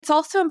It's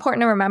also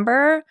important to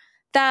remember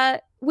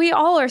that we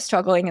all are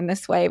struggling in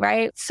this way,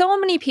 right? So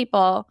many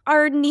people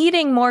are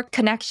needing more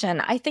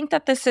connection. I think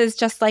that this is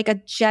just like a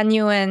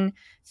genuine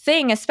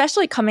thing,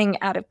 especially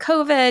coming out of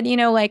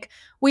COVID. Like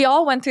we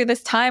all went through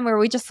this time where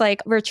we just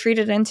like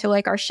retreated into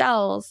like our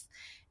shells.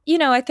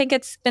 I think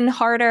it's been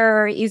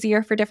harder or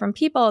easier for different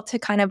people to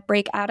kind of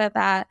break out of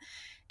that.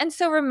 And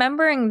so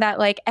remembering that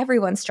like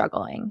everyone's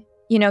struggling,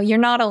 you're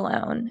not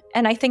alone.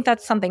 And I think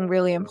that's something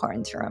really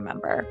important to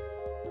remember.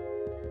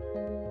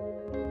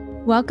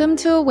 Welcome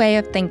to A Way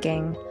of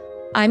Thinking.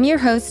 I'm your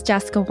host,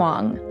 Jessica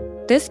Wong.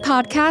 This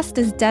podcast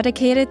is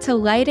dedicated to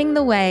lighting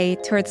the way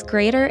towards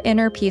greater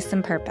inner peace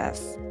and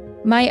purpose.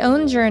 My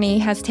own journey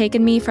has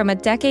taken me from a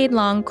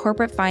decade-long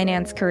corporate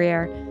finance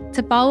career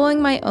to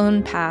following my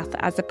own path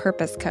as a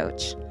purpose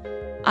coach.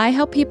 I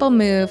help people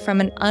move from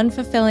an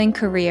unfulfilling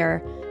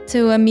career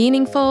to a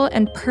meaningful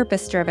and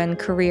purpose-driven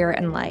career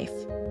and life.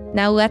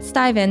 Now let's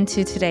dive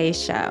into today's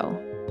show.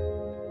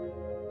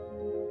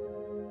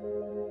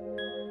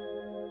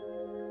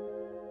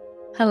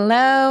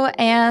 Hello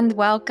and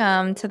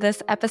welcome to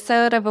this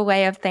episode of A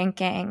Way of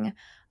Thinking.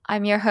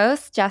 I'm your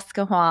host,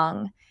 Jessica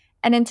Huang.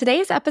 And in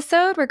today's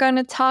episode, we're going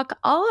to talk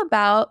all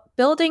about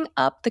building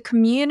up the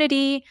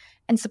community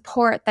and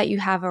support that you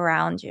have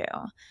around you.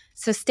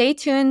 So stay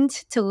tuned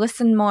to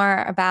listen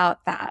more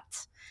about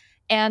that.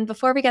 And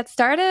before we get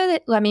started,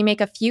 let me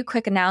make a few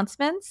quick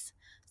announcements.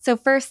 So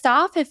first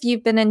off, if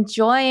you've been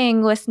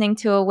enjoying listening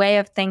to A Way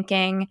of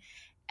Thinking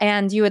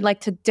and you would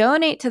like to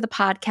donate to the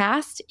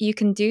podcast, you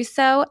can do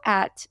so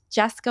at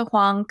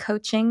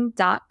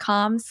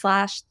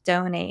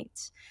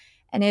jessicahuangcoaching.com/donate.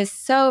 And it is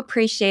so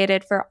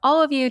appreciated for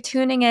all of you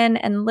tuning in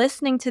and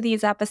listening to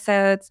these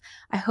episodes.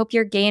 I hope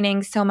you're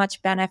gaining so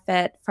much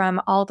benefit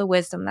from all the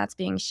wisdom that's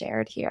being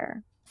shared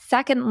here.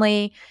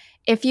 Secondly,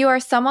 if you are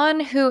someone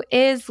who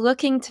is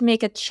looking to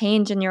make a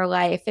change in your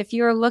life, if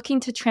you are looking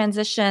to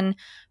transition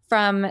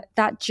from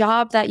that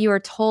job that you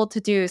are told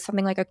to do,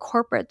 something like a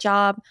corporate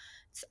job,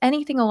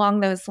 anything along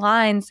those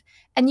lines,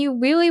 and you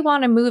really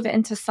want to move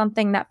into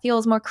something that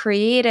feels more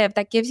creative,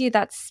 that gives you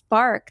that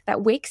spark,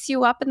 that wakes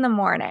you up in the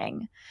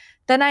morning,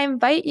 then I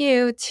invite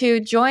you to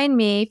join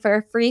me for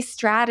a free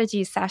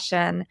strategy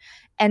session,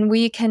 and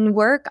we can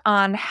work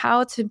on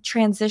how to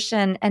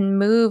transition and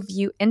move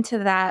you into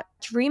that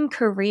dream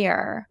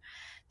career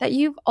that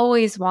you've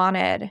always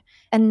wanted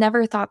and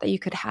never thought that you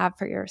could have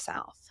for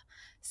yourself.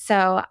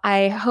 So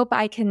I hope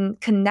I can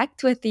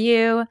connect with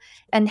you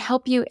and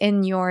help you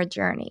in your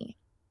journey.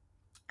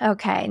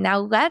 Okay, now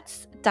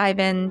let's dive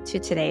into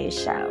today's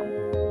show.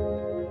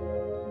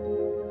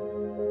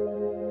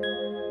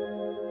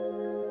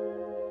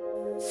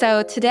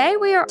 So today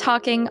we are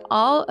talking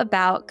all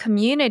about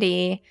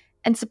community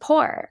and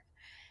support.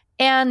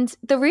 And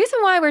the reason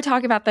why we're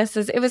talking about this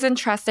is it was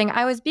interesting.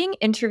 I was being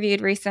interviewed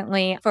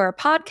recently for a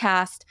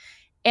podcast,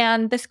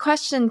 and this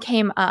question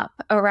came up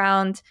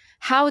around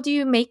how do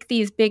you make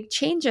these big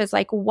changes?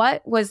 Like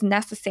what was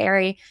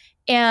necessary?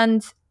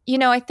 And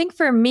I think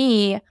for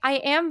me, I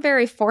am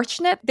very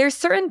fortunate. There's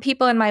certain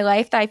people in my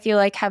life that I feel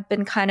like have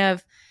been kind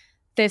of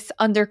this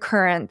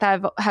undercurrent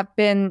that have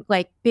been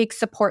like big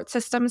support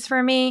systems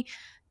for me.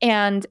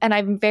 And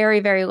I'm very,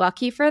 very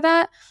lucky for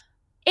that.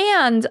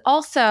 And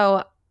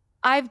also,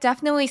 I've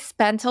definitely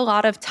spent a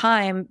lot of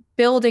time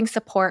building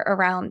support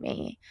around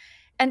me.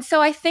 And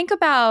so I think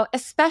about,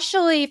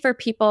 especially for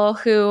people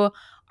who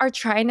are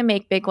trying to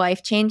make big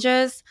life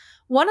changes,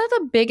 one of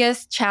the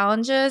biggest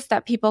challenges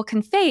that people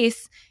can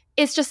face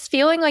is just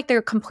feeling like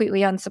they're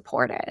completely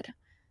unsupported.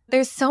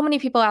 There's so many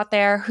people out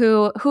there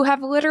who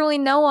have literally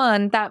no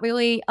one that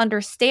really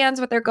understands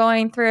what they're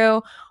going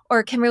through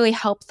or can really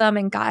help them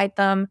and guide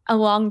them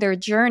along their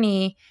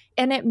journey.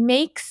 And it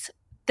makes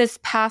this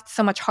path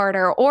so much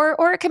harder,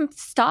 or it can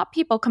stop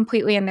people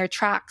completely in their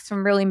tracks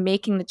from really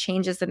making the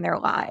changes in their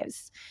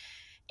lives.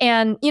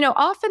 And,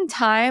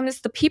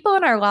 oftentimes the people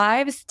in our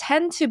lives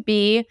tend to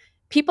be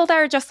people that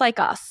are just like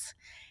us.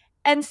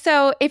 And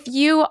so if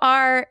you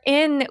are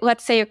in,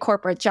 let's say, a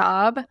corporate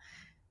job,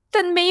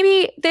 then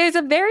maybe there's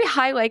a very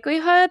high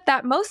likelihood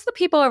that most of the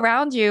people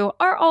around you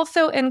are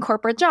also in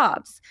corporate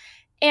jobs.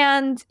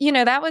 And,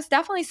 that was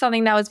definitely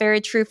something that was very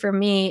true for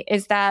me,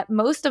 is that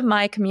most of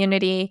my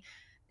community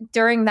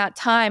during that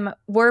time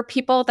were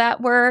people that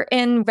were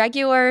in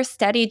regular,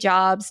 steady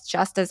jobs,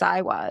 just as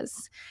I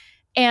was.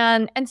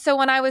 And so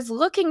when I was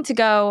looking to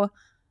go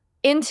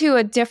into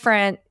a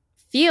different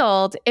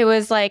field, it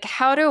was like,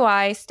 how do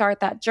I start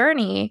that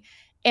journey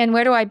and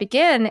where do I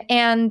begin?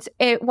 And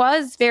it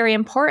was very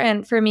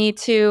important for me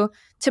to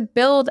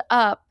build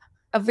up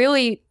a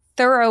really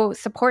thorough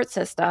support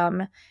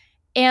system.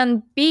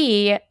 And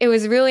B, it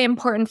was really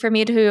important for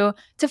me to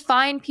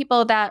find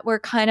people that were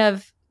kind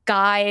of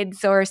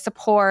guides or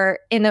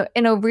support in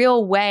a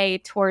real way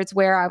towards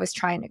where I was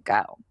trying to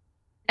go.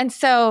 And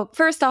so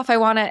first off, I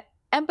want to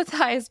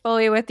empathize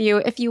fully with you.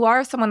 If you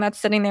are someone that's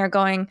sitting there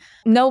going,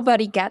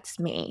 nobody gets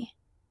me,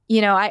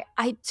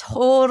 I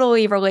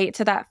totally relate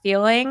to that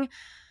feeling.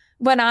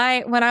 When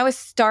I was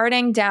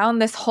starting down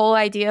this whole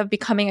idea of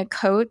becoming a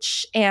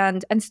coach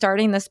and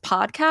starting this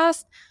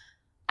podcast,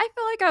 I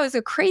felt like I was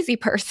a crazy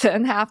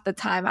person half the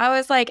time. I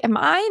was like, am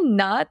I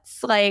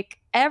nuts? Like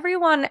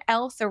everyone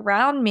else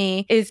around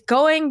me is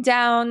going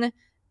down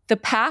the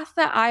path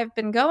that I've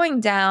been going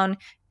down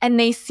and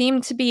they seem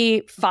to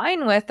be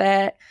fine with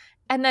it.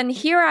 And then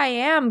here I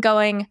am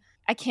going,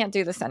 I can't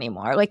do this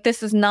anymore. Like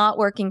this is not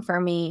working for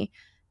me.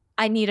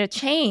 I need a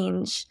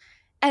change.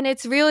 And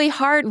it's really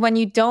hard when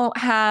you don't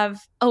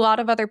have a lot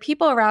of other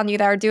people around you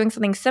that are doing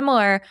something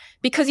similar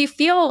because you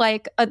feel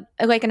like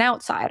an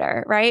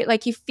outsider, right?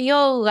 Like you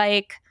feel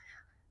like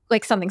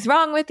something's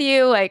wrong with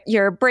you, like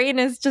your brain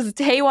is just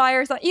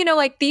haywire. So,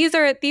 like these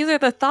are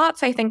the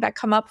thoughts I think that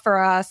come up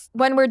for us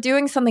when we're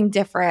doing something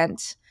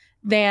different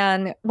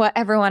than what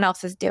everyone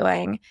else is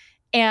doing.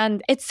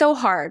 And it's so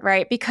hard,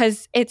 right?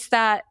 Because it's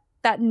that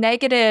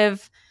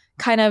negative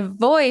kind of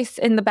voice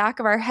in the back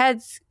of our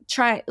heads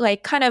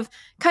kind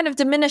of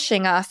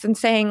diminishing us and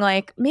saying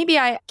like, maybe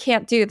I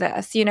can't do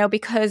this,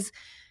 because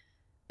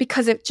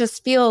it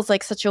just feels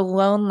like such a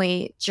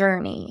lonely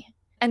journey.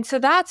 And so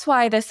that's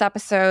why this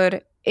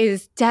episode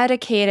is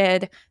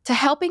dedicated to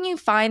helping you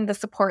find the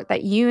support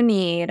that you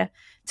need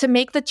to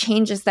make the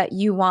changes that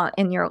you want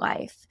in your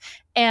life.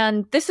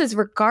 And this is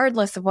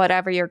regardless of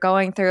whatever you're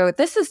going through.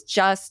 This is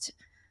just,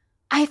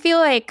 I feel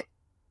like,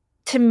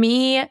 to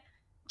me,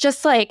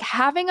 just like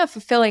having a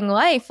fulfilling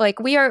life. Like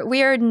we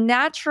are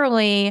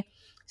naturally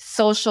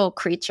social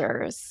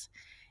creatures.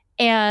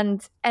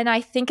 And I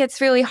think it's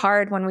really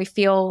hard when we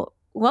feel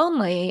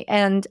lonely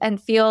and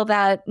feel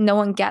that no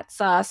one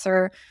gets us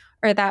or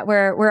that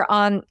we're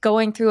on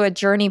going through a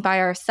journey by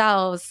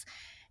ourselves.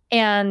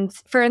 And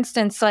for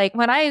instance, like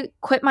when I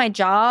quit my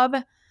job,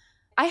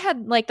 I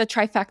had like the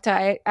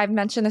trifecta. I've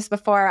mentioned this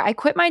before. I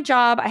quit my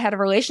job, I had a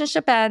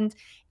relationship end,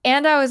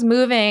 and I was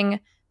moving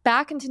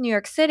back into New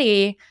York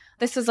City.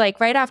 This was like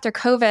right after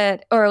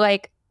COVID, or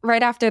like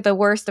right after the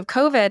worst of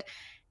COVID.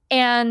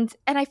 And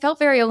I felt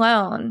very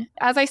alone.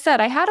 As I said,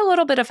 I had a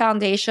little bit of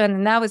foundation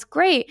and that was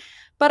great.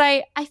 But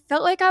I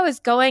felt like I was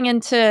going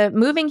into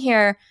moving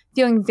here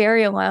feeling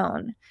very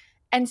alone.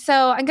 And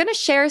so I'm going to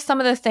share some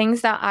of the things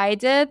that I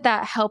did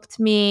that helped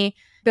me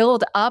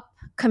build up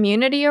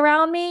community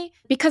around me,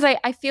 because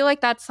I feel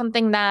like that's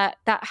something that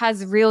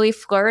has really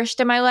flourished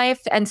in my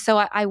life. And so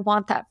I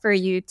want that for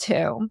you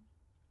too.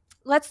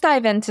 Let's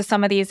dive into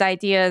some of these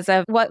ideas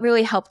of what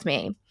really helped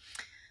me.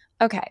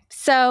 Okay,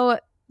 so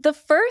the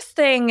first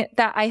thing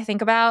that I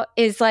think about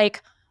is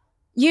like,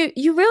 you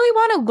really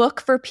want to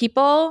look for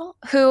people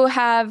who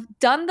have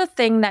done the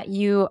thing that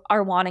you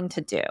are wanting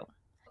to do.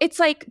 It's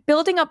like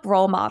building up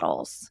role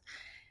models.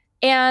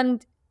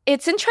 And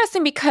it's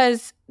interesting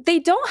because they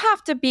don't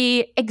have to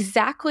be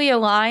exactly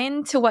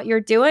aligned to what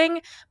you're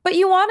doing, but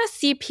you want to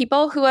see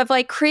people who have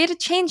like created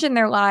change in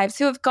their lives,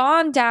 who have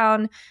gone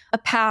down a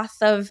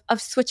path of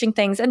switching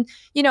things. And,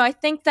 I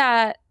think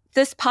that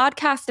this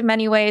podcast in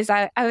many ways,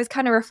 I was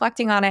kind of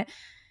reflecting on it,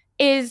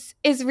 is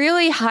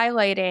really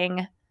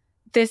highlighting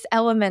this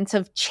element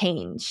of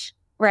change,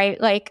 right?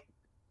 Like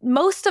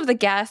most of the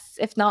guests,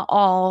 if not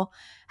all,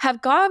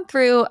 have gone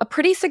through a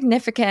pretty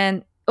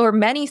significant or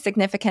many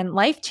significant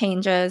life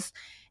changes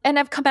and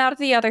have come out of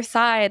the other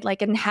side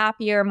like in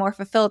happier, more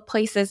fulfilled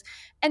places.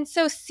 And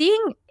so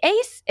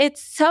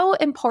it's so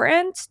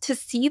important to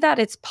see that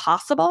it's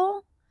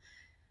possible.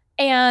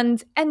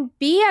 And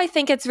B, I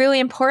think it's really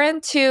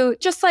important to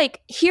just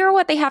like hear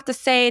what they have to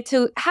say,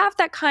 to have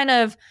that kind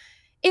of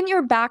in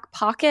your back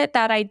pocket,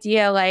 that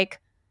idea like,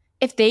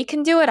 if they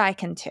can do it, I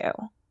can too.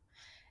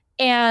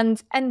 And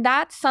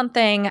that's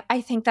something I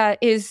think that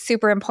is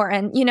super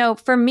important.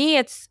 For me,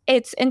 it's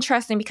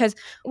interesting because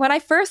when I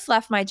first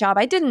left my job,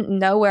 I didn't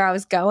know where I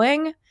was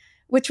going,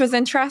 which was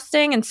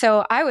interesting. And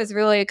so I was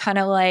really kind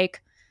of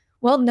like,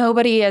 well,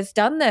 nobody has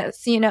done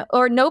this,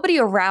 or nobody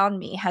around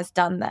me has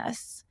done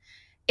this.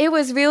 It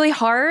was really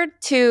hard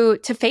to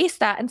face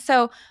that. And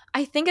so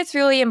I think it's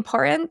really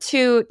important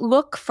to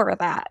look for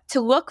that, to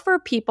look for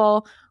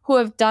people who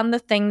have done the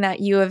thing that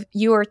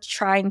you are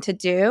trying to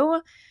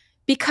do,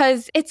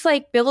 because it's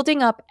like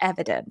building up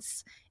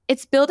evidence.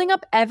 It's building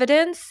up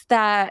evidence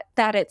that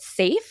it's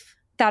safe,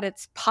 that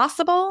it's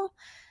possible,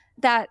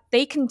 that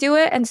they can do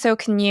it, and so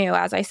can you,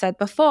 as I said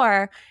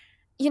before.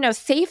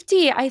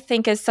 Safety, I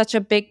think, is such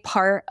a big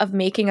part of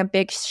making a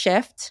big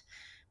shift,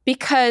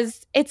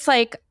 because it's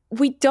like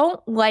we don't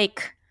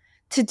like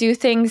to do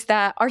things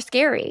that are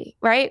scary,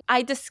 right?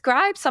 I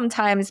describe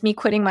sometimes me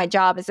quitting my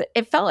job as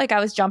it felt like I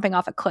was jumping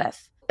off a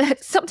cliff.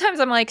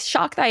 Sometimes I'm like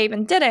shocked that I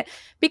even did it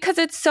because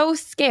it's so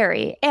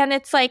scary. And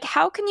it's like,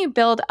 how can you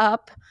build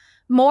up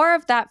more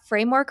of that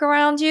framework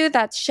around you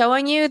that's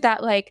showing you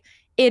that like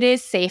it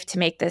is safe to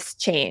make this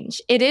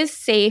change? It is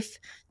safe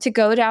to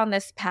go down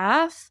this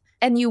path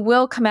and you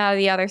will come out of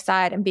the other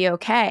side and be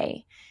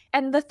okay.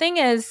 And the thing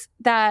is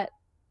that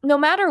no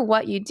matter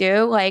what you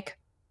do, like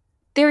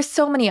there's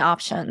so many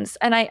options.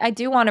 And I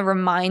do want to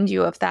remind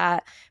you of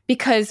that,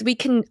 because we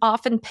can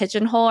often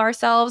pigeonhole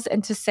ourselves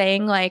into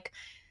saying like,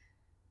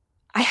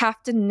 I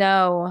have to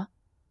know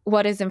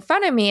what is in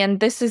front of me and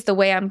this is the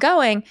way I'm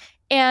going.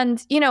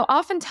 And,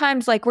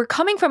 oftentimes like we're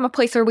coming from a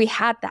place where we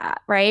had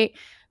that, right?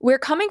 we're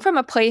coming from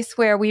a place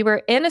where we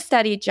were in a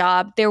steady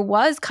job. There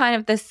was kind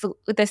of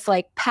this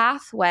like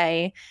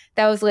pathway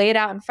that was laid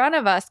out in front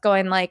of us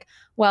going like,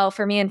 well,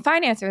 for me in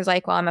finance, it was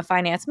like, well, I'm a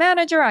finance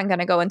manager. I'm going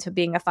to go into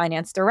being a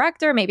finance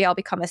director. Maybe I'll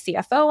become a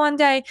CFO one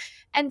day.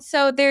 And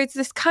so there's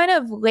this kind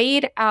of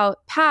laid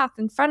out path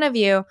in front of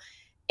you.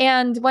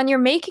 And when you're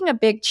making a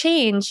big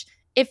change,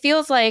 it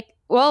feels like,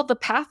 well, the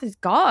path is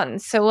gone.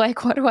 So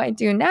like, what do I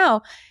do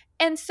now?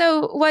 And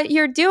so what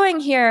you're doing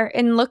here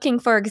in looking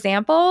for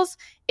examples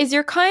is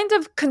you're kind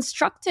of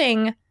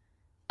constructing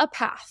a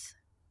path,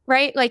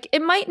 right? Like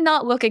it might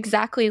not look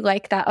exactly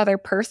like that other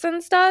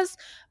person's does,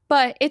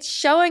 but it's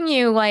showing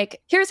you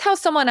like, here's how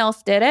someone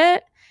else did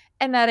it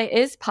and that it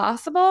is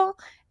possible.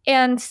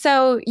 And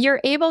so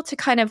you're able to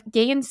kind of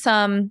gain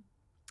some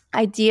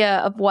idea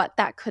of what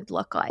that could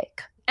look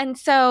like. And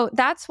so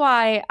that's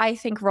why I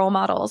think role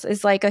models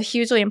is like a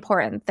hugely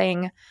important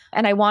thing.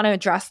 And I want to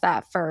address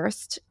that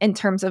first in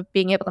terms of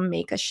being able to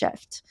make a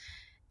shift.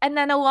 And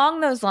then along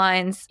those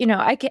lines,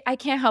 I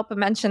can't help but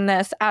mention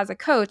this as a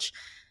coach.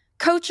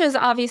 Coaches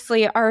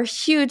obviously are a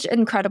huge,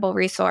 incredible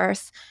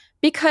resource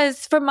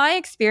because from my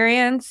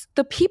experience,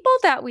 the people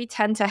that we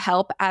tend to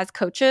help as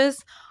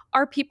coaches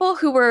are people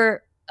who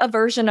were a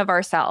version of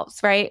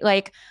ourselves, right?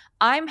 Like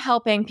I'm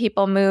helping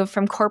people move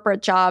from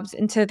corporate jobs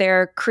into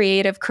their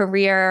creative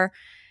career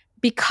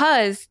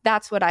because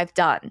that's what I've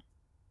done,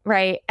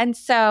 right? And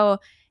so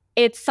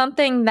it's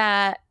something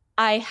that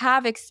I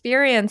have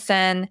experience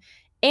in.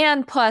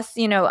 And plus,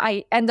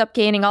 I end up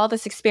gaining all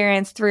this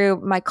experience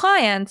through my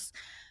clients.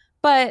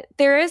 But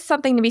there is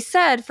something to be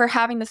said for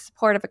having the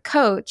support of a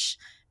coach,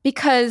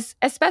 because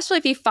especially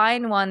if you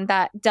find one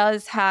that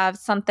does have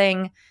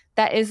something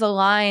that is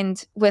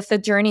aligned with the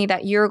journey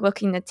that you're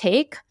looking to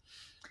take,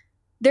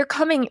 they're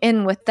coming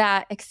in with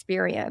that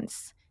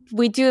experience.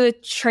 We do the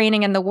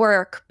training and the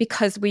work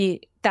because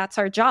that's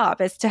our job,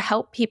 is to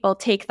help people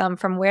take them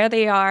from where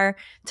they are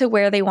to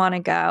where they want to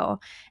go.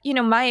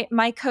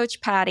 My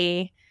coach,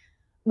 Patty,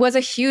 was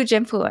a huge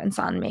influence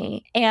on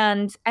me.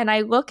 And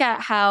I look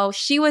at how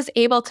she was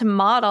able to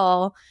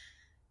model,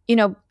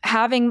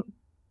 having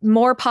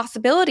more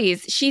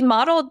possibilities. She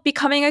modeled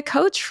becoming a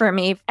coach for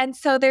me. And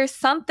so there's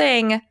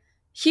something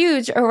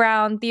huge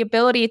around the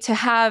ability to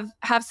have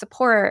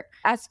support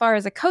as far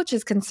as a coach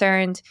is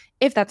concerned,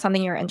 if that's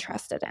something you're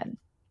interested in.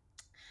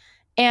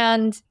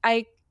 And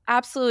I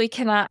absolutely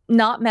cannot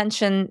not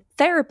mention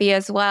therapy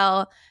as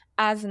well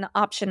as an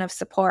option of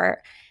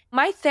support.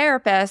 My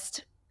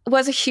therapist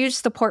was a huge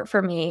support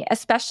for me,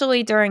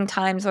 especially during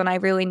times when I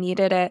really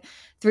needed it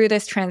through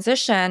this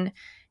transition.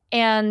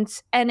 And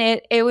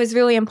it was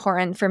really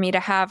important for me to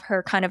have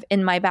her kind of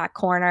in my back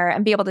corner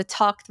and be able to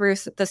talk through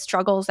the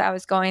struggles I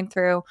was going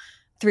through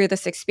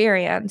this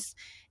experience.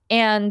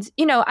 And,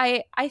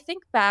 I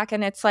think back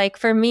and it's like,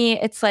 for me,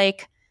 it's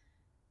like,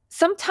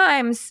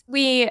 sometimes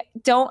we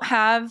don't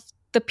have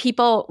the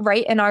people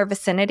right in our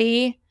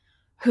vicinity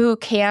who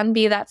can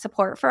be that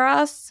support for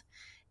us.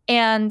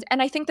 And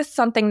I think this is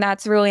something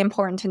that's really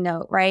important to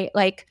note, right?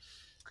 Like,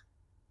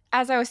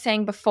 as I was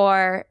saying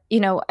before,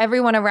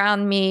 everyone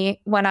around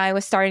me when I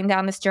was starting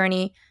down this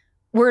journey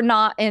were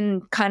not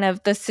in kind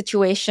of the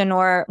situation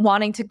or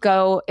wanting to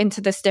go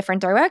into this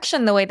different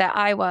direction the way that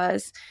I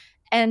was.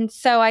 And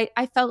so I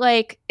felt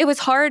like it was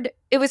hard.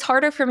 It was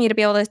harder for me to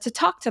be able to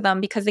talk to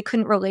them because they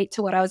couldn't relate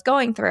to what I was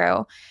going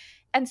through.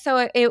 And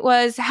so it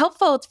was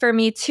helpful for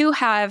me to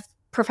have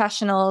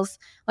professionals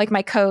like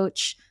my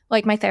coach,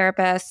 like my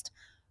therapist,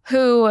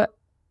 who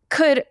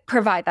could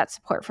provide that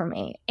support for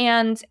me.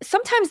 And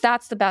sometimes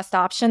that's the best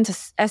option,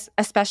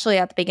 especially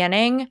at the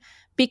beginning,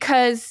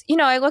 because,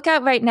 I look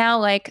at right now,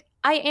 like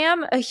I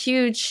am a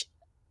huge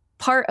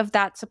part of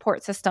that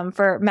support system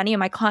for many of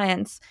my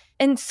clients.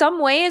 In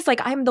some ways, like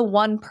I'm the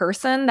one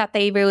person that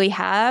they really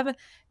have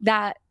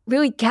that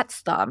really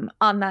gets them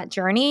on that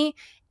journey.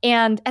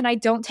 And I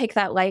don't take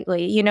that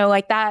lightly,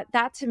 like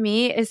that to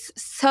me is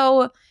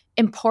so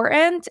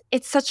important.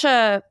 It's such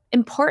a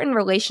important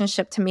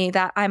relationship to me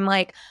that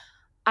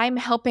I'm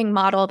helping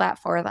model that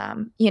for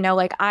them.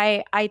 Like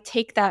I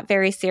take that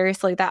very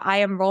seriously, that I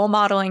am role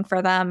modeling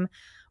for them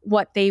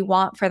what they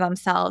want for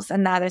themselves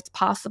and that it's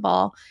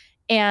possible.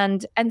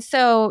 And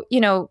so,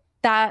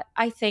 that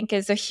I think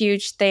is a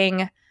huge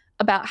thing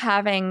about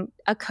having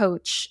a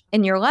coach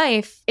in your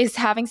life, is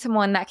having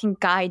someone that can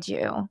guide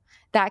you,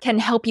 that can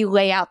help you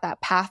lay out that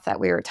path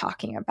that we were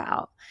talking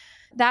about.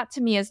 That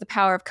to me is the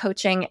power of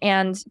coaching.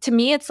 And to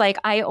me, it's like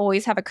I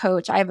always have a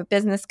coach. I have a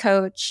business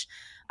coach.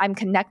 I'm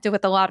connected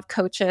with a lot of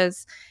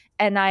coaches.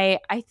 And I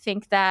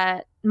think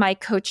that my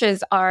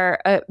coaches are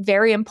a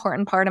very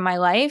important part of my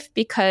life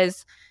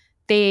because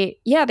they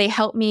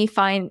help me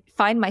find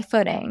my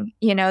footing.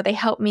 They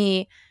help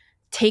me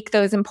take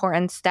those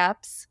important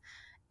steps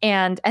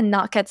and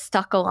not get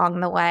stuck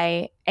along the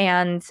way.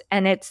 And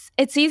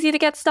it's easy to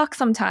get stuck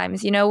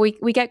sometimes.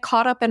 We get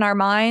caught up in our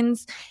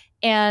minds.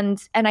 And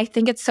I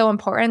think it's so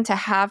important to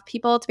have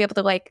people to be able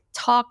to like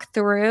talk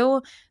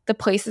through the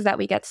places that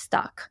we get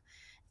stuck.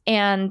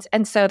 And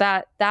so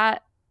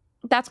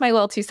that's my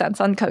little 2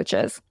 cents on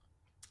coaches.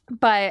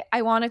 But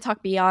I want to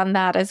talk beyond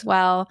that as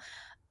well,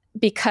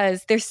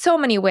 because there's so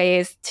many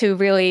ways to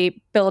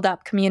really build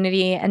up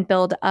community and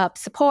build up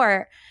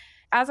support.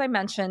 As I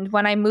mentioned,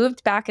 when I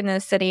moved back into the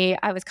city,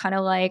 I was kind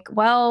of like,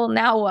 well,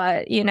 now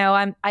what?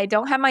 I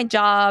don't have my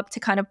job to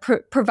kind of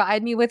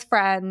provide me with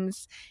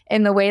friends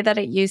in the way that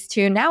it used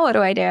to. Now what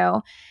do I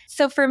do?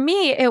 So for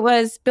me, it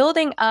was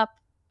building up,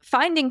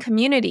 finding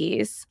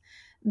communities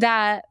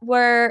that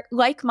were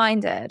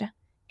like-minded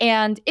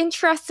and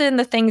interested in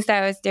the things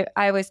that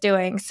I was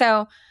doing.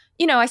 So,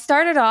 I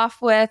started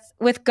off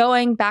with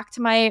going back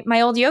to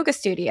my old yoga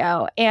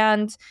studio,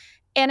 and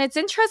it's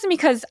interesting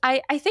because I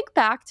think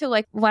back to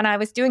like when I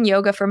was doing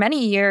yoga for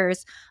many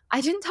years,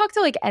 I didn't talk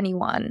to like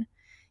anyone.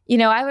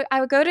 I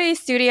would go to these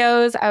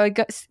studios, I would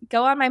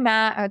go on my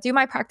mat, I would do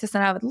my practice,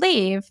 and I would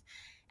leave.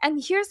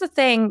 And here's the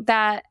thing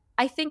that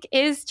I think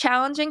is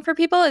challenging for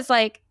people is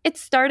like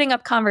it's starting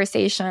up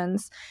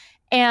conversations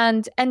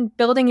and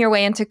building your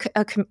way into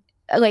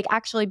like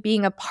actually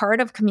being a part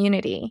of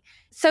community.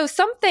 So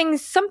some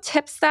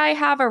tips that I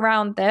have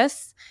around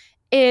this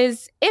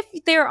is if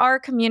there are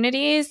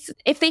communities,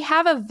 if they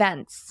have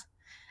events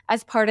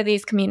as part of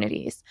these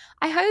communities,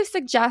 I highly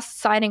suggest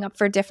signing up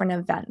for different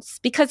events,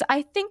 because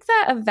I think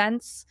that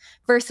events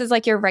versus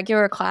like your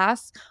regular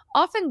class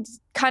often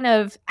kind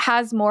of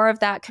has more of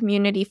that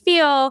community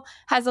feel,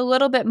 has a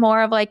little bit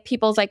more of like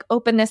people's like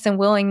openness and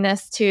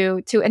willingness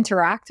to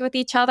interact with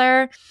each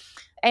other.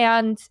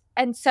 And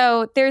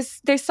so there's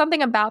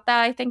something about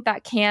that I think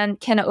that can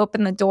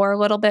open the door a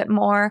little bit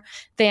more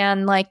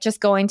than like just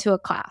going to a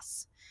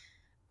class.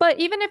 But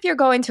even if you're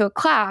going to a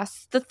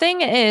class, the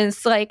thing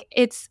is like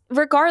it's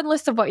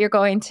regardless of what you're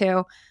going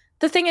to,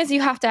 the thing is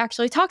you have to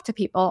actually talk to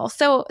people.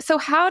 So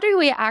how do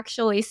we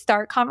actually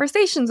start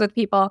conversations with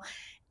people?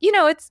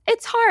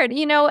 It's hard.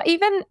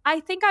 Even I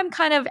think I'm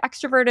kind of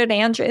extroverted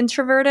and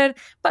introverted,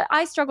 but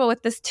I struggle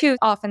with this too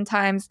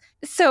oftentimes.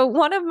 So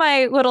one of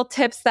my little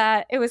tips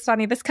that it was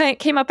funny, this kind of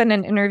came up in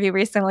an interview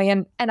recently,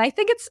 and I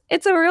think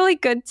it's a really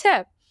good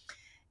tip,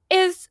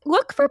 is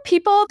look for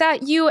people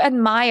that you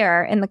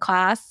admire in the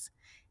class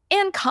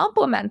and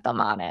compliment them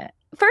on it.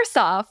 First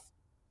off,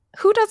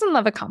 who doesn't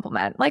love a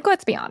compliment? Like,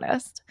 let's be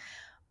honest.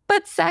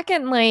 But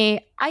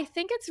secondly, I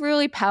think it's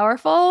really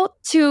powerful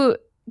to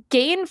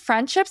gain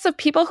friendships of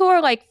people who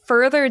are like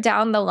further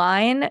down the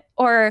line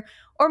or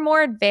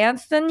more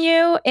advanced than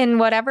you in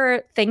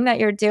whatever thing that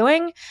you're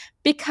doing,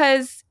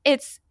 because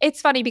it's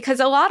funny because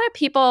a lot of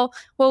people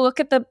will look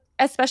at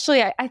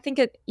especially I think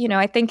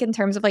I think in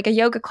terms of like a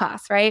yoga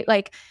class, right?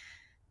 Like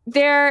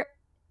there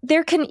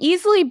can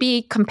easily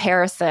be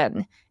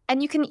comparison,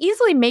 and you can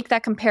easily make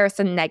that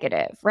comparison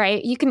negative,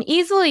 right? You can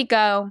easily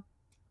go,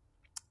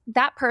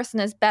 that person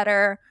is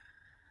better,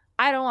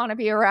 I don't want to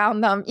be around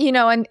them,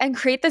 and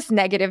create this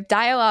negative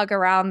dialogue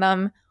around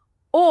them.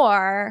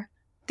 Or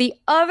the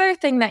other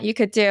thing that you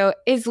could do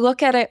is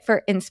look at it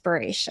for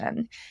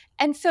inspiration.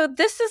 And so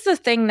this is the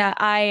thing that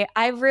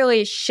I've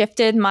really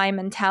shifted my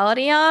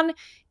mentality on,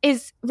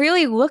 is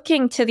really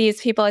looking to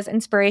these people as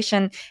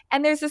inspiration.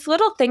 And there's this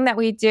little thing that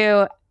we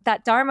do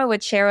that Dharma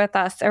would share with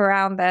us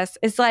around this,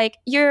 is like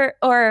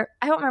or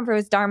I don't remember if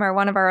it was Dharma or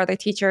one of our other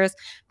teachers,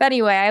 but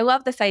anyway, I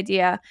love this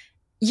idea.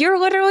 You're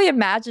literally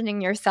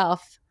imagining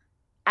yourself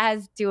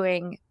as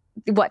doing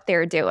what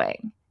they're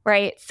doing,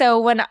 right? So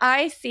when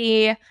I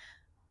see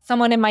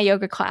someone in my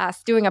yoga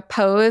class doing a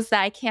pose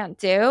that I can't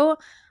do,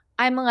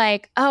 I'm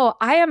like, oh,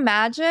 I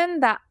imagine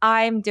that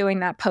I'm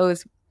doing that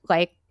pose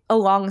like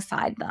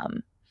alongside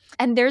them.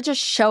 And they're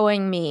just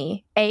showing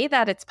me, A,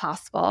 that it's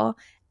possible,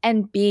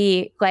 and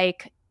B,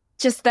 like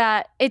just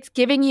that it's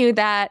giving you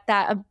that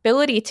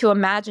ability to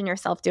imagine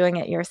yourself doing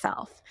it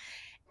yourself.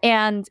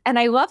 And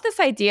I love this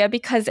idea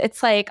because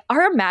it's like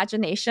our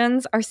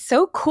imaginations are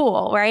so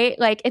cool, right?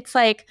 Like it's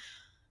like,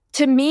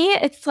 to me,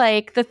 it's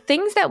like the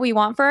things that we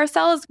want for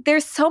ourselves,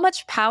 there's so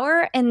much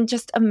power in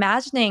just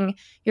imagining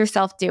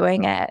yourself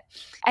doing it.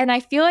 And I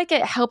feel like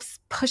it helps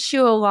push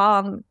you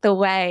along the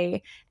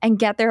way and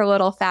get there a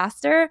little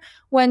faster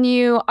when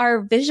you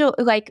are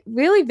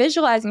really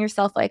visualizing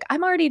yourself like,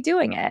 I'm already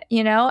doing it,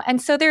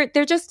 And so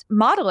they're just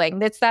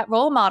modeling. It's that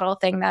role model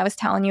thing that I was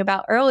telling you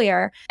about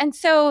earlier. And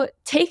so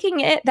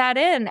taking that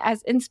in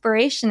as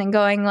inspiration and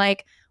going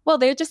like, well,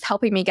 they're just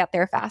helping me get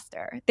there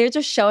faster. They're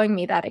just showing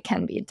me that it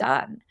can be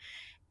done.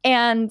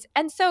 And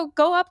so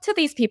go up to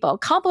these people,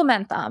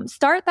 compliment them,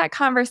 start that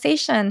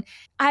conversation.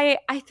 I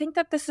think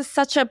that this is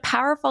such a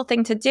powerful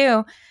thing to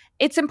do.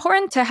 It's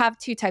important to have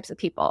two types of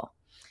people.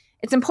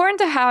 It's important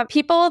to have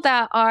people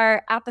that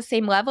are at the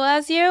same level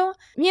as you,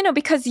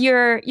 because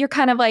you're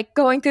kind of like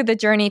going through the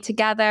journey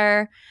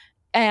together,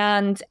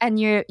 and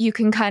you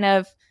can kind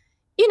of,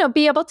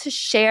 be able to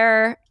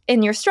share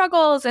in your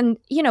struggles and,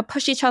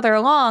 push each other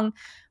along.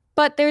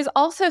 But there's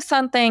also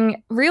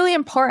something really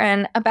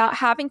important about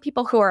having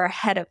people who are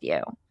ahead of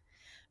you,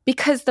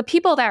 because the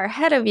people that are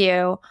ahead of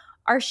you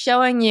are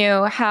showing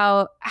you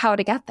how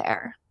to get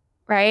there,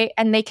 right?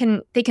 And they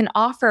can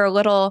offer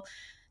little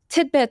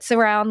tidbits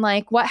around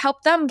like what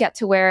helped them get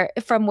to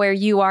from where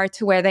you are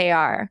to where they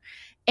are.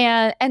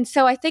 And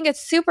so I think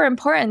it's super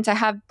important to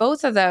have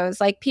both of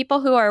those, like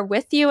people who are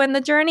with you in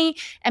the journey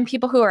and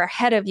people who are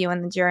ahead of you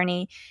in the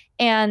journey.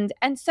 And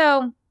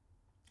so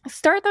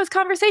start those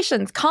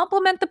conversations,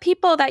 compliment the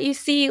people that you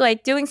see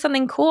like doing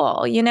something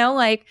cool,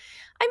 like,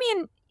 I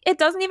mean, it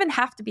doesn't even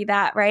have to be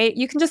that, right?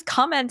 You can just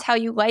comment how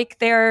you like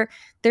their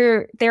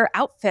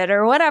outfit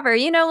or whatever,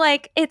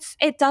 like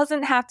it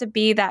doesn't have to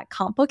be that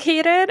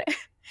complicated.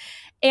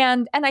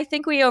 And I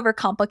think we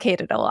overcomplicate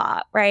it a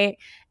lot, right?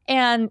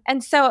 And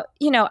so,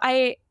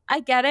 I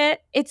get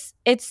it. It's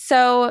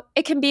so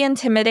it can be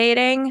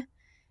intimidating.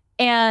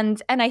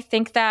 And I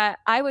think that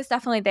I was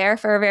definitely there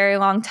for a very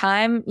long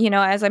time.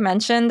 As I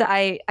mentioned,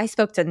 I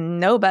spoke to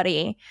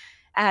nobody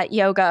at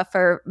yoga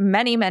for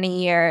many,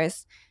 many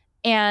years.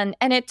 And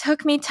it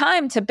took me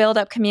time to build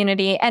up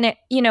community. And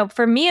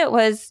for me, it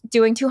was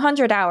doing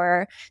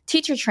 200-hour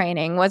teacher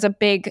training was a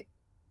big,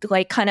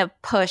 like, kind of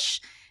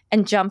push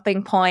and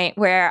jumping point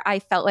where I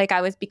felt like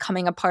I was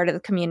becoming a part of the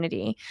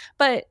community.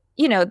 But,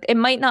 it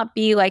might not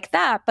be like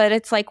that, but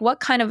it's like, what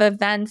kind of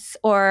events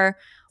or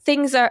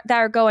things that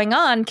are going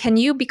on can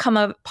you become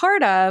a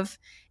part of,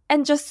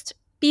 and just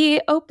be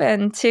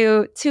open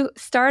to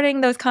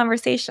starting those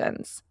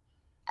conversations.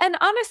 And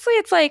honestly,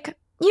 it's like,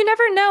 you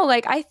never know.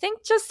 Like, I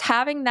think just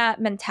having that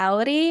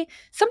mentality,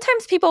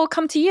 sometimes people will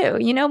come to you.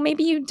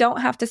 Maybe you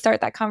don't have to start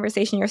that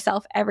conversation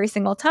yourself every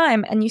single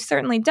time, and you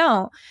certainly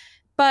don't.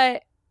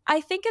 But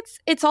I think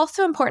it's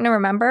also important to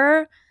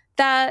remember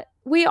that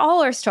we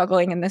all are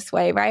struggling in this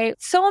way, right?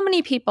 So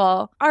many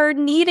people are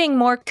needing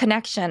more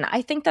connection.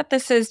 I think that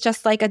this is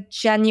just like a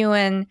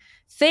genuine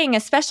thing,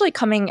 especially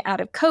coming out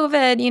of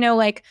COVID.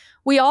 Like,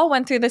 we all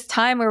went through this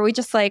time where we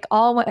just like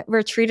all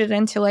retreated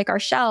into like our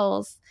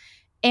shells.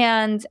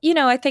 And,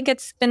 I think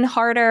it's been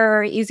harder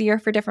or easier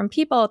for different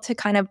people to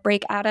kind of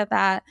break out of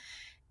that.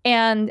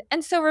 And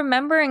so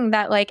remembering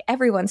that like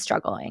everyone's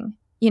struggling,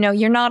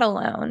 you're not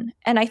alone.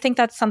 And I think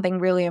that's something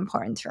really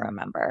important to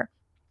remember.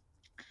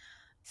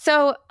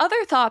 So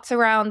other thoughts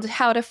around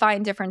how to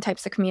find different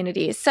types of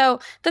communities. So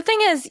the thing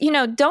is,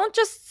 don't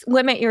just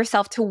limit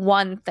yourself to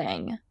one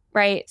thing,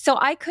 right? So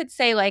I could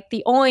say like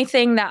the only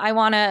thing that I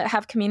want to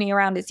have community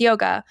around is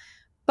yoga,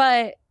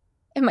 but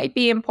it might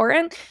be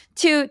important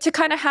to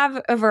kind of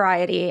have a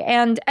variety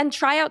and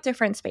try out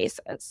different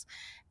spaces.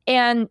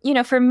 And,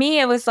 for me,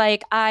 it was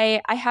like,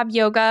 I have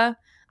yoga.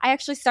 I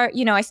actually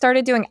I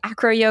started doing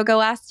acro yoga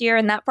last year,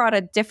 and that brought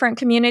a different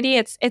community.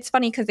 It's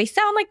funny because they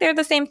sound like they're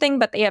the same thing,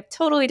 but they have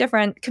totally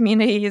different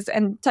communities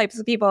and types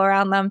of people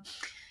around them.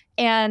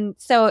 And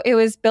so it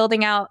was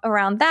building out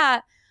around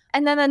that.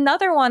 And then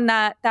another one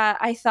that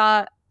I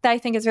thought that I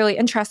think is really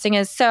interesting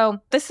is, so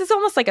this is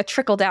almost like a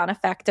trickle down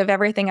effect of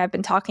everything I've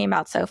been talking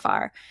about so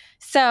far.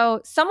 So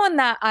someone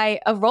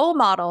a role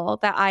model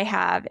that I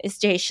have is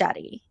Jay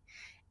Shetty.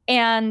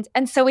 And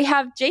so we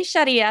have Jay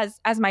Shetty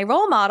as my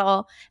role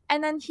model.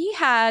 And then he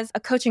has a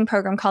coaching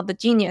program called the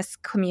Genius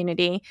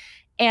Community.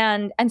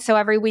 And so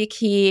every week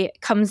he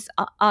comes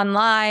on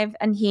live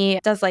and he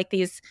does like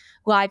these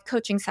live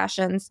coaching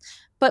sessions.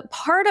 But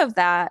part of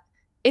that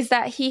is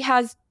that he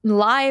has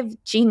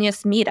live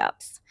genius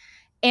meetups.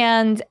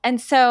 And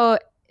so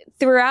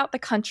throughout the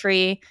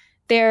country,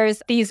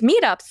 there's these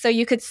meetups. So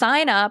you could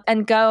sign up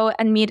and go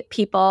and meet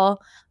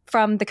people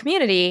from the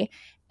community.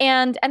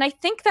 And I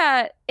think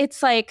that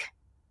it's like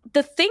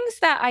the things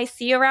that I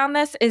see around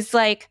this is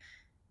like,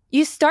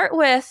 you start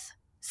with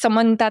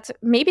someone that's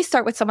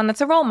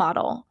a role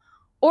model,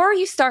 or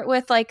you start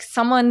with like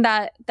someone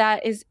that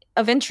is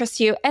of interest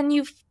to you, and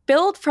you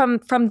build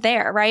from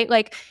there, right?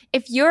 Like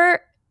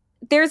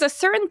there's a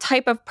certain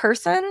type of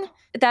person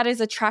that is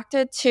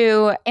attracted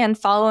to and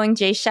following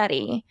Jay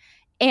Shetty.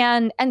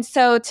 And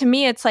so to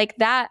me, it's like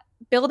that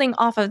building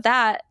off of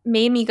that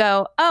made me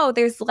go, oh,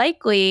 there's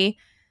likely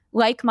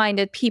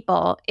like-minded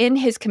people in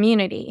his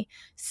community.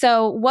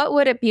 So what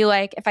would it be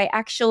like if I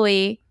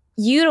actually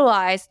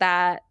utilize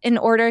that in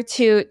order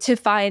to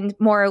find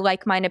more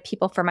like-minded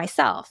people for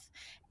myself?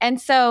 And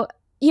so,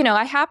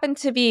 I happen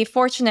to be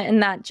fortunate in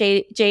that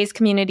Jay's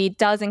community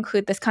does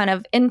include this kind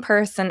of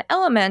in-person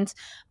element,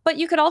 but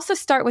you could also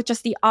start with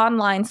just the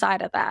online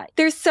side of that.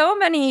 There's so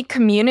many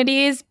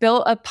communities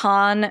built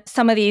upon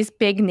some of these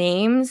big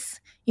names.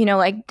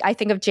 Like I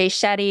think of Jay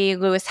Shetty,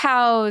 Lewis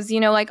Howes,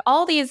 like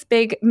all these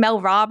big, Mel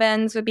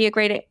Robbins would be a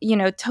great,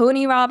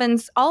 Tony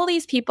Robbins, all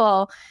these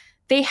people,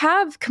 they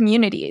have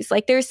communities.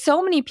 Like there's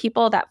so many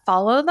people that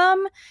follow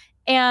them.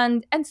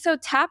 And so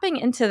tapping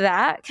into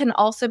that can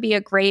also be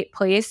a great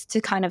place to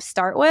kind of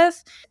start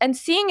with, and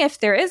seeing if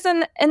there is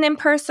an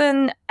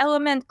in-person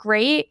element,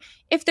 great.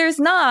 If there's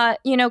not,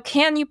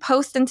 can you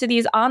post into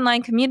these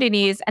online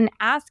communities and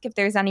ask if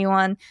there's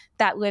anyone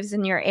that lives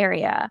in your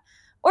area?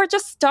 Or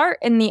just start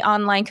in the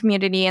online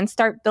community and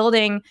start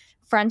building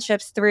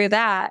friendships through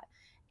that.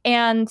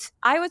 And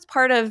I was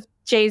part of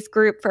Jay's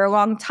group for a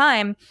long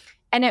time.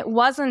 And it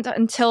wasn't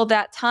until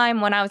that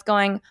time when I was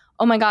going,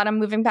 oh my God, I'm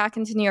moving back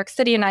into New York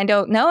City and I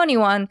don't know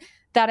anyone,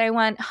 that I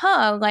went,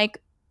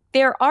 like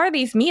there are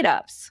these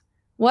meetups.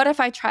 What if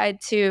I tried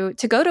to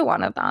go to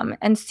one of them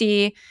and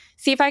see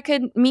if I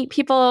could meet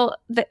people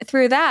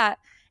through that?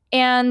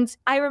 And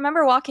I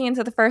remember walking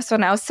into the first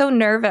one, I was so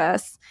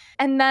nervous.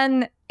 And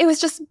then it was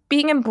just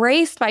being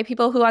embraced by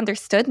people who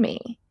understood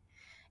me.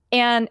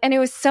 And it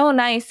was so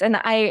nice. And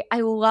I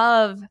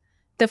love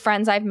the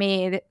friends I've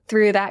made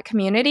through that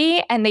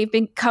community, and they've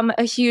become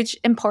a huge,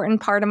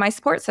 important part of my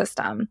support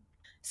system.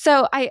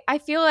 So I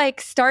feel like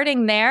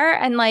starting there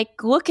and like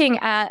looking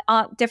at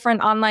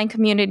different online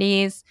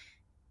communities,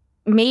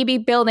 maybe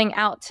building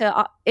out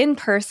to in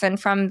person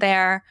from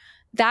there,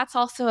 that's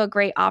also a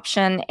great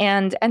option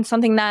and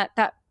something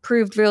that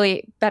proved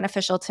really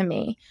beneficial to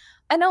me.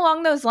 And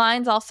along those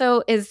lines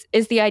also is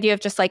the idea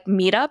of just like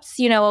meetups.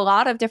 You know, a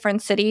lot of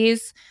different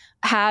cities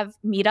have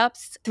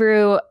meetups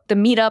through the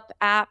Meetup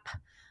app.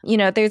 You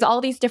know, there's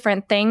all these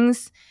different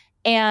things.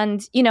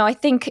 And, you know, I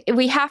think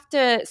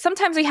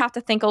sometimes we have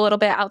to think a little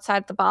bit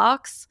outside the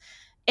box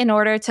in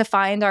order to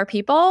find our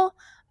people.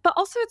 But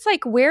also it's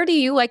like, where do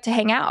you like to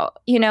hang out?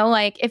 You know,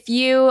 like if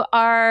you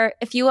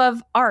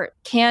love art,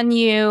 can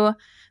you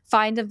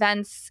find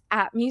events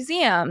at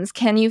museums?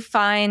 Can you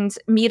find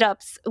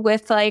meetups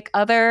with like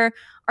other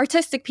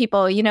artistic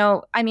people? You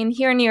know, I mean,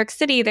 here in New York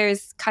City,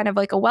 there's kind of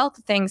like a wealth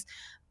of things.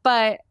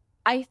 But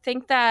I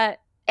think that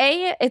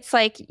it's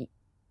like,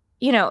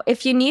 you know,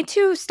 if you need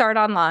to start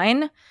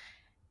online,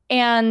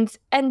 and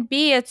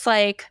B, it's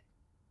like,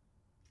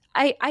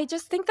 I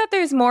just think that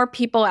there's more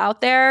people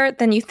out there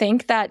than you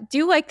think that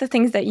do like the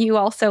things that you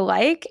also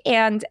like,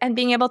 and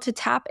being able to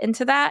tap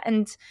into that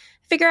and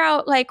figure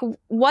out like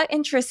what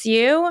interests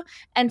you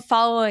and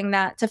following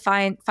that to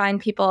find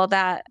people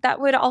that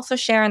would also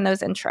share in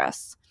those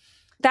interests.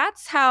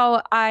 That's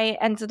how I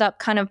ended up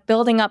kind of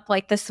building up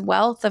like this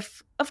wealth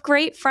of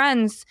great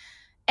friends,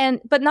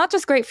 but not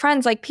just great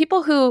friends, like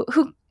people who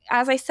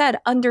as I said,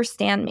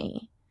 understand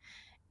me.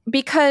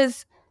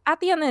 Because at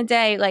the end of the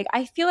day, like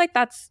I feel like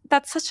that's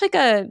such like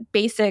a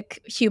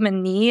basic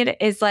human need,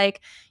 is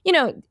like, you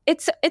know,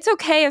 it's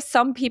okay if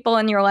some people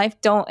in your life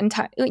don't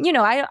you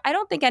know, I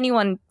don't think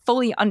anyone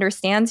fully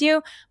understands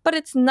you, but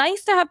it's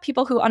nice to have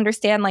people who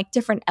understand like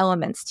different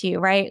elements to you,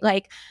 right?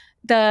 Like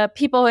the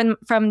people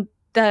from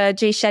the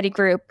Jay Shetty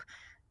group,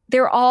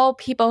 they're all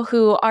people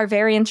who are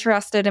very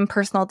interested in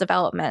personal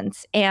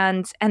development,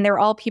 and they're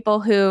all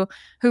people who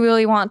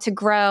really want to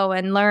grow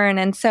and learn.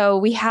 And so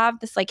we have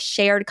this like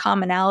shared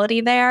commonality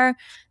there.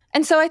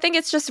 And so I think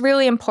it's just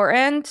really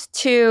important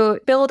to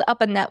build up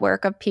a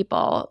network of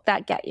people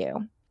that get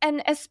you.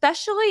 And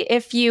especially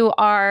if you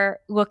are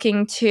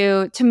looking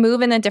to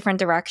move in a different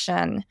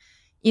direction,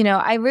 you know,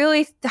 I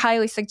really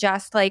highly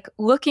suggest like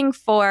looking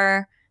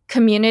for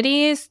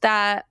communities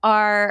that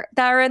are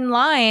in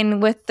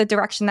line with the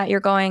direction that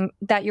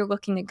you're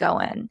looking to go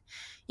in.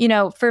 You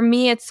know, for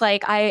me, it's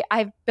like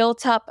I've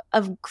built up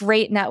a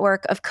great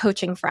network of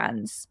coaching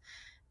friends.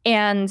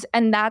 And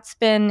that's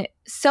been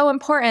so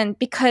important,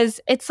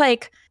 because it's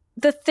like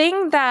the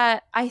thing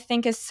that I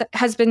think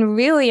has been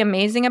really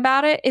amazing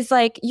about it is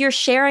like you're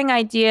sharing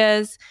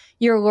ideas,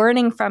 you're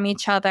learning from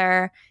each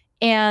other,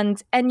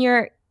 and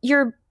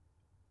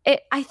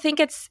I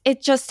think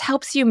it just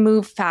helps you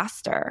move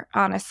faster,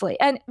 honestly.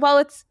 And well,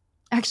 it's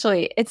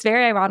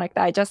very ironic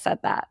that I just said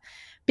that,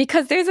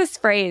 because there's this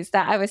phrase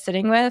that I was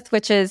sitting with,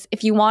 which is,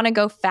 if you want to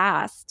go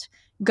fast,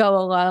 go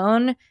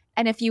alone.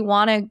 And if you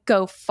want to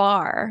go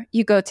far,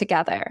 you go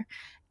together.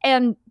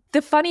 And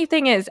the funny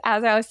thing is,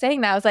 as I was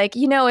saying that, I was like,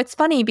 you know, it's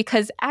funny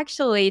because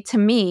actually to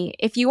me,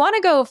 if you want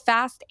to go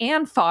fast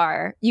and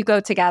far, you go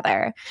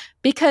together.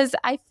 Because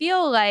I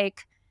feel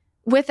like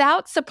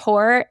without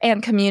support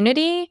and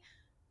community,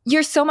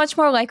 you're so much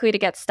more likely to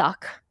get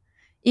stuck.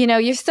 You know,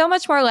 you're so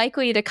much more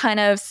likely to kind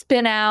of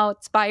spin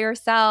out by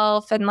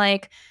yourself and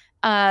like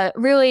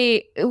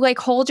really like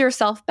hold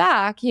yourself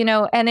back, you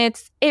know, and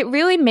it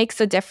really makes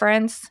a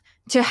difference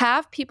to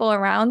have people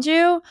around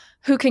you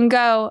who can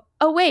go,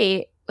 oh,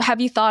 wait,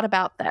 have you thought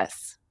about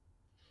this?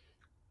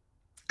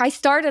 I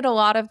started a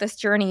lot of this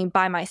journey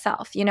by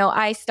myself. You know,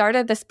 I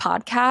started this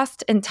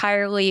podcast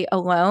entirely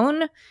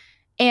alone,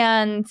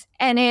 and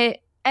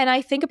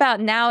I think about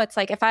now, it's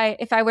like if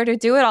I were to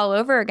do it all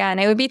over again,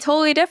 it would be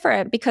totally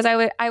different, because I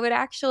would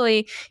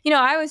actually, you know,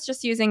 I was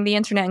just using the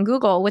internet and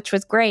Google, which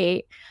was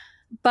great.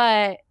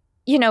 But,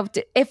 you know,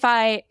 if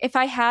I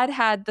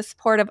had the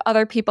support of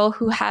other people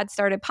who had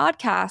started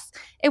podcasts,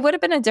 it would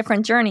have been a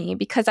different journey,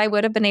 because I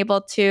would have been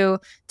able to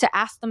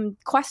ask them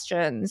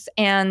questions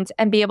and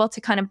be able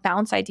to kind of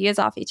bounce ideas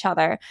off each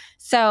other.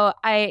 So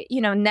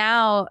you know,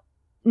 now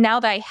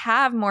that I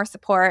have more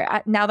support,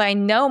 now that I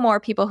know more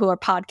people who are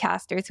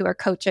podcasters, who are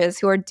coaches,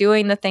 who are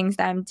doing the things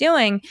that I'm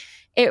doing,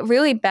 it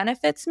really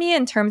benefits me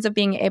in terms of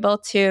being able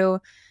to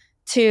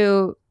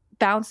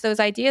bounce those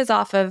ideas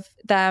off of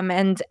them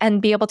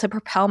and be able to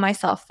propel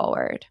myself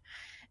forward.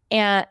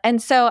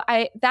 And so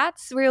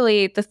that's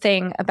really the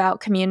thing about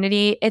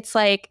community. It's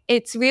like,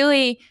 it's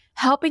really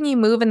helping you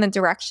move in the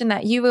direction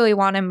that you really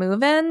want to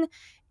move in,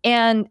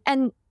 and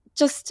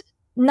just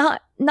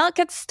not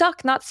get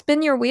stuck, not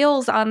spin your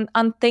wheels on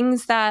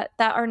things that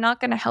are not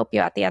going to help you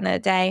at the end of the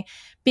day.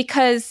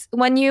 Because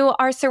when you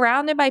are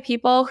surrounded by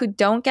people who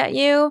don't get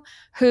you,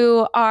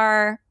 who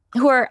are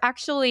who are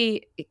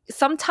actually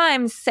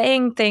sometimes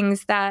saying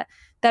things that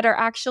are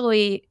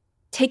actually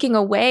taking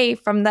away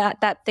from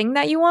that thing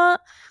that you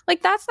want,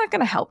 like that's not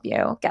going to help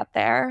you get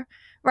there,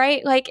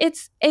 right? Like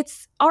it's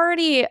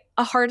already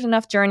a hard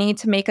enough journey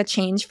to make a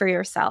change for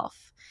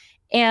yourself.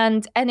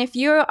 And if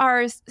you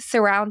are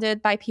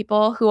surrounded by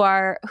people who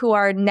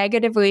are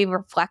negatively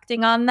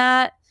reflecting on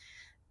that,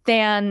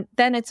 then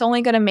it's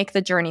only going to make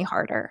the journey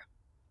harder.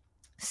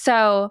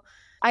 So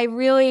I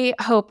really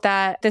hope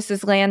that this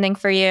is landing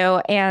for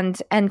you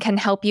and can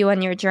help you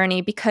on your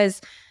journey, because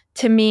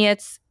to me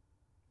it's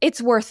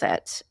worth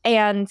it.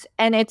 And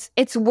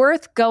it's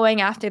worth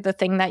going after the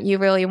thing that you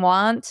really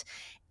want.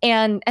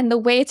 And the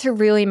way to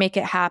really make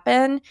it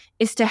happen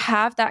is to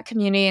have that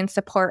community and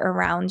support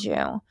around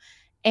you,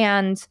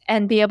 and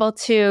be able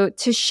to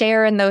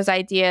share in those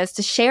ideas,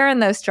 to share in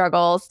those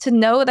struggles, to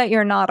know that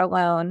you're not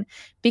alone,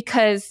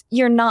 because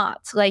you're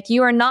not. Like,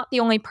 you are not the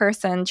only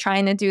person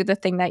trying to do the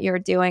thing that you're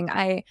doing.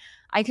 I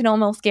can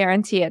almost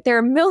guarantee it. There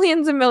are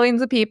millions and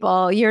millions of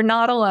people. You're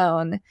not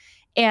alone.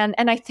 And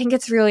I think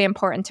it's really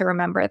important to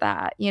remember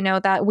that,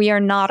 that we are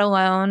not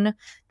alone,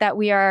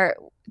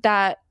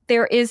 that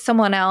there is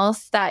someone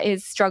else that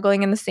is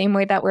struggling in the same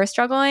way that we're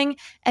struggling.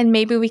 And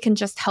maybe we can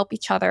just help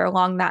each other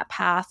along that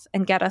path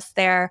and get us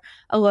there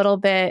a little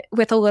bit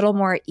with a little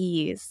more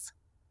ease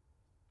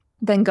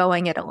than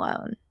going it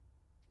alone.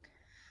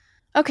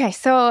 Okay,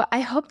 so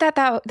I hope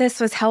that this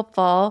was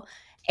helpful.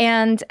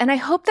 And I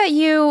hope that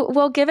you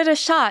will give it a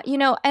shot,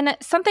 and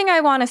something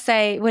I want to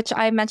say, which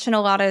I mention a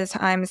lot of the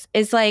times,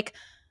 is like,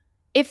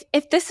 if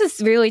this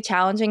is really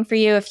challenging for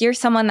you, if you're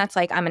someone that's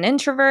like, I'm an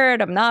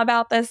introvert, I'm not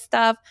about this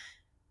stuff,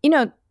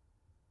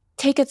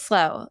 take it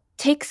slow,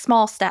 take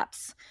small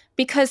steps,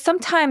 because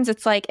sometimes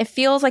it's like, it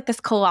feels like this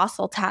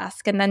colossal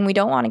task and then we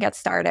don't want to get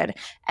started.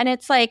 And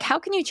it's like, how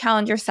can you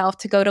challenge yourself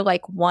to go to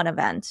like one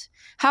event?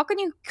 How can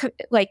you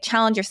like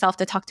challenge yourself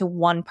to talk to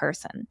one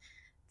person?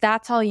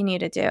 That's all you need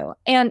to do.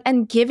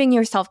 And giving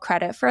yourself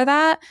credit for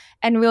that,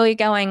 and really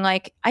going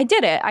like, I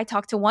did it. I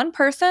talked to one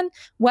person,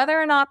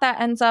 whether or not that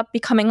ends up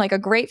becoming like a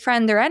great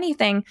friend or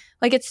anything.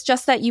 Like, it's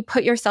just that you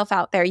put yourself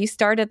out there. You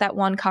started that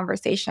one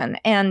conversation,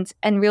 and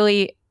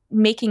really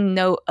making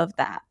note of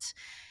that.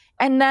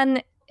 And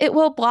then it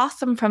will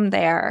blossom from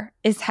there,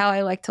 is how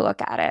I like to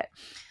look at it.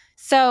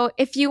 So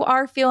if you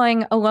are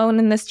feeling alone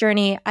in this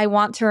journey, I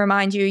want to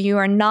remind you, you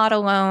are not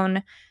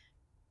alone.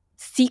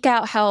 Seek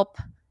out help.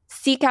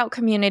 Seek out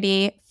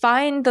community,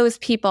 find those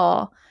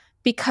people,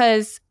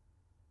 because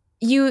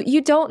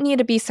you don't need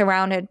to be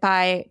surrounded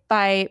by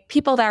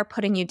people that are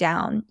putting you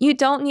down. You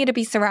don't need to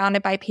be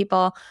surrounded by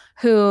people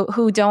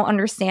who don't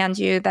understand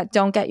you, that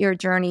don't get your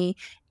journey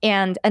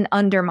and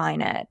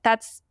undermine it.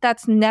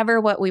 That's never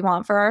what we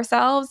want for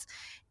ourselves.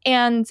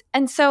 And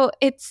so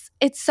it's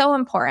so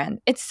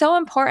important. It's so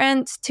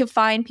important to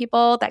find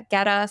people that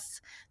get us,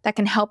 that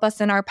can help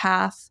us in our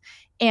path.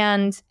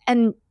 And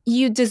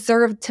you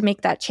deserve to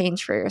make that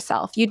change for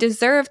yourself. You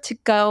deserve to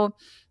go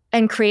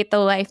and create the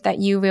life that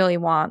you really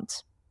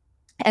want.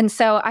 And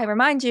so I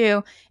remind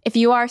you, if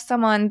you are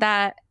someone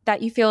that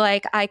you feel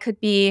like I could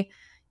be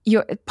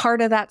your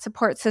part of that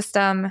support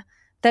system,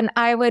 then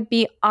I would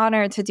be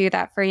honored to do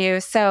that for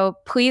you. So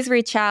please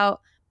reach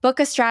out,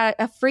 book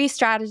a free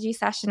strategy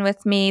session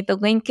with me. The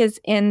link is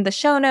in the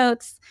show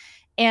notes,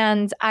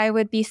 and I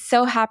would be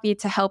so happy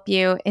to help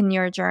you in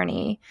your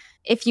journey.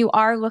 If you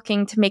are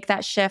looking to make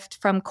that shift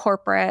from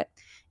corporate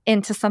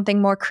into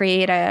something more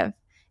creative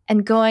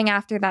and going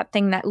after that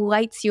thing that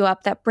lights you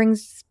up, that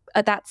brings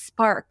that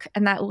spark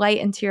and that light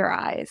into your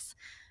eyes,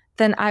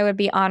 then I would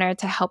be honored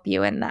to help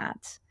you in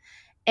that.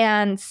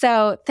 And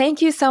so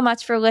thank you so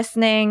much for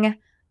listening.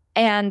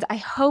 And I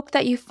hope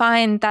that you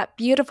find that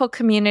beautiful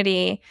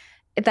community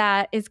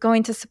that is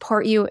going to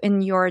support you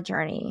in your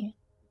journey.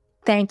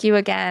 Thank you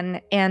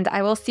again, and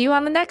I will see you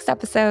on the next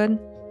episode.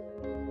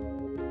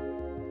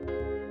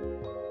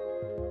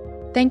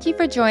 Thank you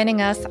for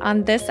joining us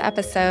on this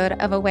episode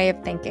of A Way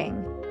of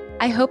Thinking.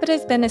 I hope it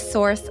has been a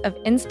source of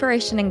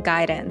inspiration and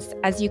guidance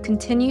as you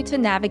continue to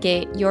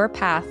navigate your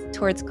path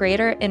towards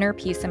greater inner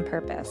peace and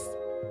purpose.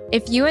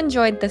 If you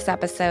enjoyed this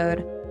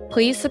episode,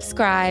 please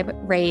subscribe,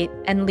 rate,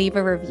 and leave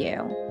a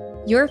review.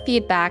 Your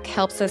feedback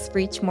helps us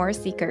reach more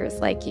seekers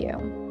like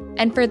you.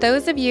 And for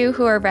those of you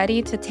who are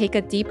ready to take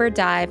a deeper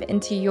dive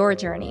into your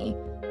journey,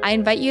 I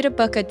invite you to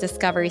book a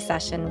discovery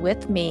session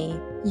with me,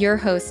 your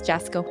host,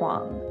 Jessica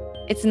Huang.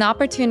 It's an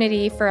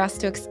opportunity for us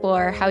to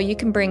explore how you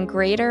can bring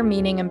greater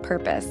meaning and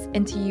purpose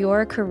into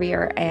your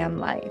career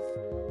and life.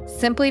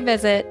 Simply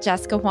visit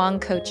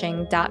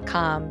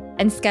jessicahuangcoaching.com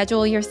and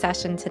schedule your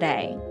session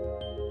today.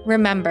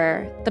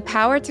 Remember, the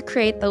power to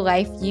create the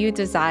life you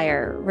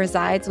desire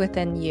resides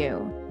within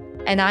you,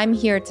 and I'm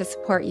here to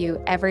support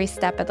you every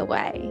step of the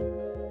way.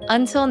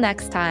 Until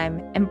next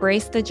time,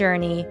 embrace the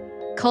journey,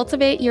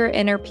 cultivate your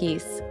inner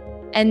peace,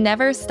 and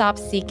never stop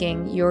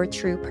seeking your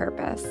true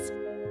purpose.